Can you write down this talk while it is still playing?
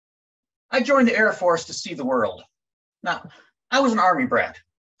I joined the Air Force to see the world. Now, I was an Army brat.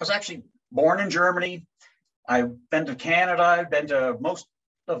 I was actually born in Germany. I've been to Canada. I've been to most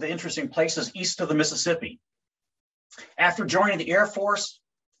of the interesting places east of the Mississippi. After joining the Air Force,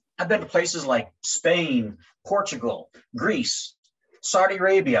 I've been to places like Spain, Portugal, Greece, Saudi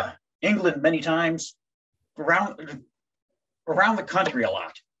Arabia, England many times, around the country a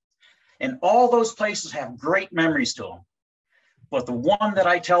lot. And all those places have great memories to them. But the one that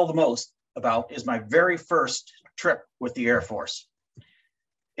I tell the most about is my very first trip with the Air Force.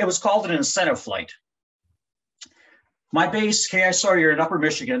 It was called an incentive flight. My base, K.I. Sawyer in Upper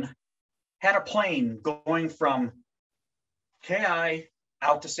Michigan, had a plane going from K.I.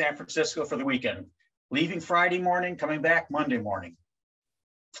 out to San Francisco for the weekend, leaving Friday morning, coming back Monday morning.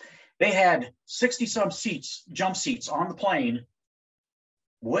 They had 60-some seats, jump seats on the plane,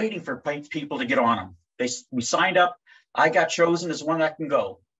 waiting for people to get on them. We signed up. I got chosen as one that can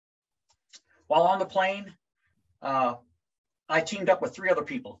go. While on the plane, I teamed up with 3 other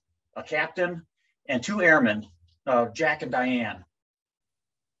people, a captain and 2 airmen, Jack and Diane.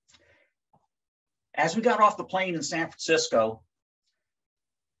 As we got off the plane in San Francisco,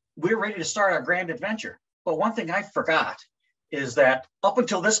 we were ready to start our grand adventure. But one thing I forgot is that up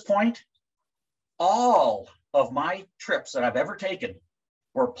until this point, all of my trips that I've ever taken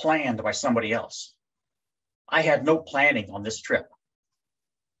were planned by somebody else. I had no planning on this trip.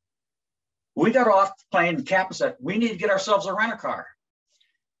 We got off the plane, the captain said, we need to get ourselves a rent-a-car.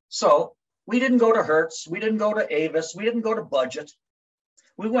 So we didn't go to Hertz, we didn't go to Avis, we didn't go to Budget.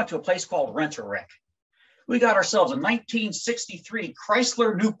 We went to a place called Rent-A-Wreck. We got ourselves a 1963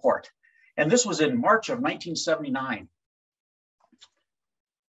 Chrysler Newport, and this was in March of 1979.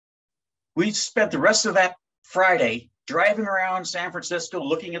 We spent the rest of that Friday driving around San Francisco,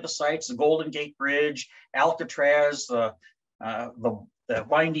 looking at the sights, the Golden Gate Bridge, Alcatraz, the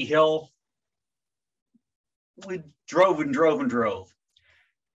windy hill. We drove and drove and drove.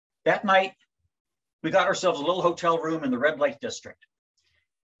 That night, we got ourselves a little hotel room in the red light district.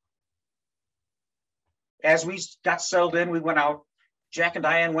 As we got settled in, we went out. Jack and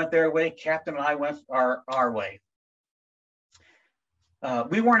Diane went their way. Captain and I went our way.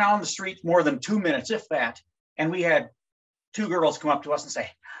 We weren't out on the street more than 2 minutes, if that. And we had 2 girls come up to us and say,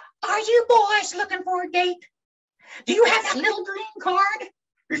 "Are you boys looking for a date? Do you have that little green card?"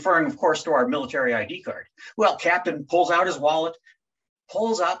 Referring, of course, to our military ID card. Well, Captain pulls out his wallet,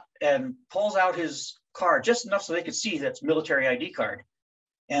 pulls out his card just enough so they could see that's military ID card.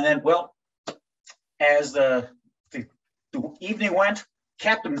 And then, well, as the evening went,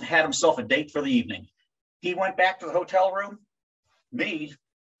 Captain had himself a date for the evening. He went back to the hotel room. Me,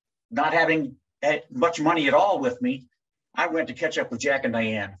 not having much money at all with me, I went to catch up with Jack and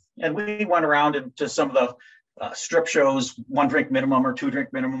Diane. And we went around into some of the strip shows, 1 drink minimum or 2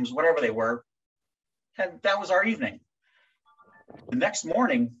 drink minimums, whatever they were. And that was our evening. The next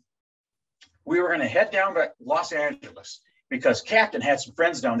morning, we were going to head down to Los Angeles because Captain had some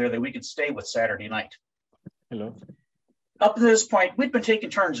friends down there that we could stay with Saturday night. Hello. Up to this point, we'd been taking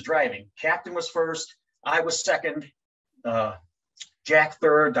turns driving. Captain was first, I was second, Jack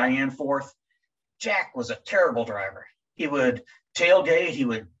third, Diane fourth. Jack was a terrible driver. He would tailgate, he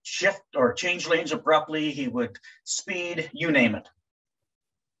would shift or change lanes abruptly, he would speed, you name it.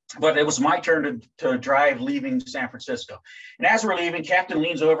 But it was my turn to drive leaving San Francisco. And as we're leaving, Captain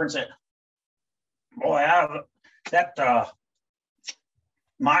leans over and said, "Boy, that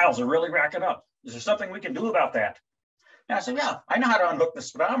miles are really racking up. Is there something we can do about that?" And I said, "Yeah, I know how to unhook the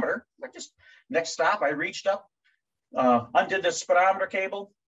speedometer." But just next stop, I reached up, undid the speedometer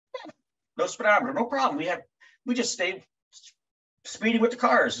cable. No speedometer, no problem. We just stayed speeding with the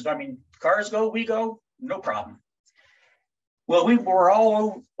cars. I mean, cars go, we go, no problem. Well, we were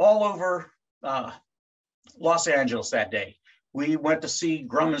all over Los Angeles that day. We went to see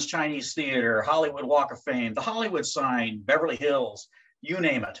Grumman's Chinese Theater, Hollywood Walk of Fame, the Hollywood sign, Beverly Hills, you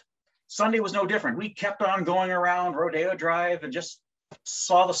name it. Sunday was no different. We kept on going around Rodeo Drive and just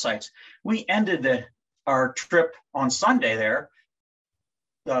saw the sights. We ended our trip on Sunday there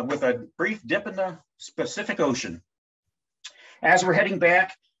with a brief dip in the Pacific Ocean. As we're heading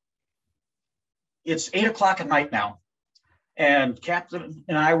back, it's 8 o'clock at night now. And Captain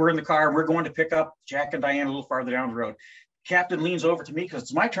and I were in the car, and we're going to pick up Jack and Diane a little farther down the road. Captain leans over to me because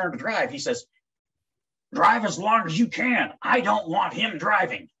it's my turn to drive. He says, "Drive as long as you can. I don't want him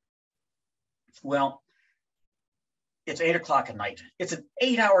driving." Well, it's 8 o'clock at night. It's an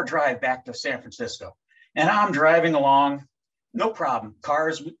 8-hour drive back to San Francisco. And I'm driving along, no problem.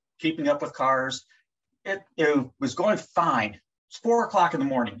 Cars, keeping up with cars. It was going fine. It's 4 o'clock in the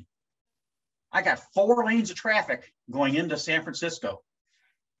morning. I got 4 lanes of traffic going into San Francisco.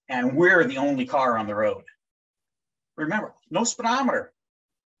 and we're the only car on the road. Remember, no speedometer.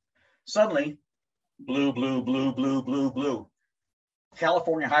 Suddenly, blue, blue, blue, blue, blue, blue.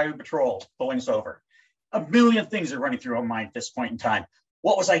 California Highway Patrol pulling us over. A million things are running through my mind at this point in time.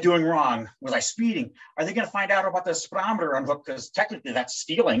 What was I doing wrong? Was I speeding? Are they going to find out about the speedometer unhook? Because technically that's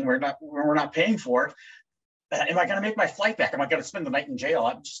stealing. We're not paying for it. Am I going to make my flight back? Am I going to spend the night in jail?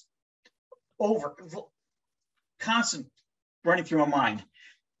 I'm just constant running through my mind.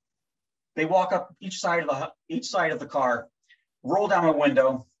 They walk up each side of the car, roll down a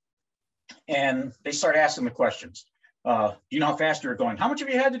window, and they start asking the questions. Do you know how fast you're going? How much have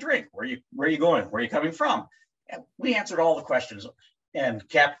you had to drink? Where are you going? Where are you coming from? And we answered all the questions. And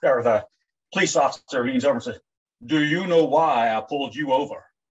the police officer leans over and says, "Do you know why I pulled you over?"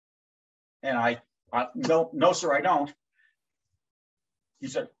 And I no, sir, I don't. He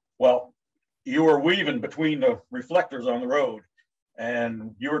said, "Well, you were weaving between the reflectors on the road,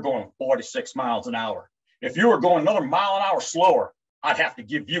 and you were going 46 miles an hour. If you were going another mile an hour slower, I'd have to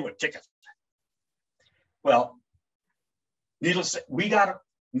give you a ticket." Well, needless to say, we got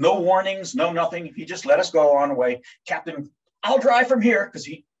no warnings, no nothing. He just let us go on the way. Captain, I'll drive from here, because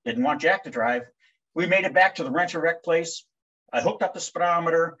he didn't want Jack to drive. We made it back to the rent-a-wreck place. I hooked up the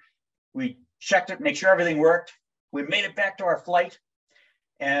speedometer. We checked it, make sure everything worked. We made it back to our flight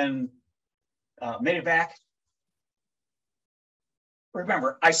and made it back.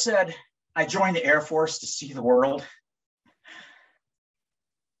 Remember, I said I joined the Air Force to see the world.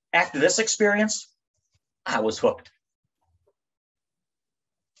 After this experience, I was hooked.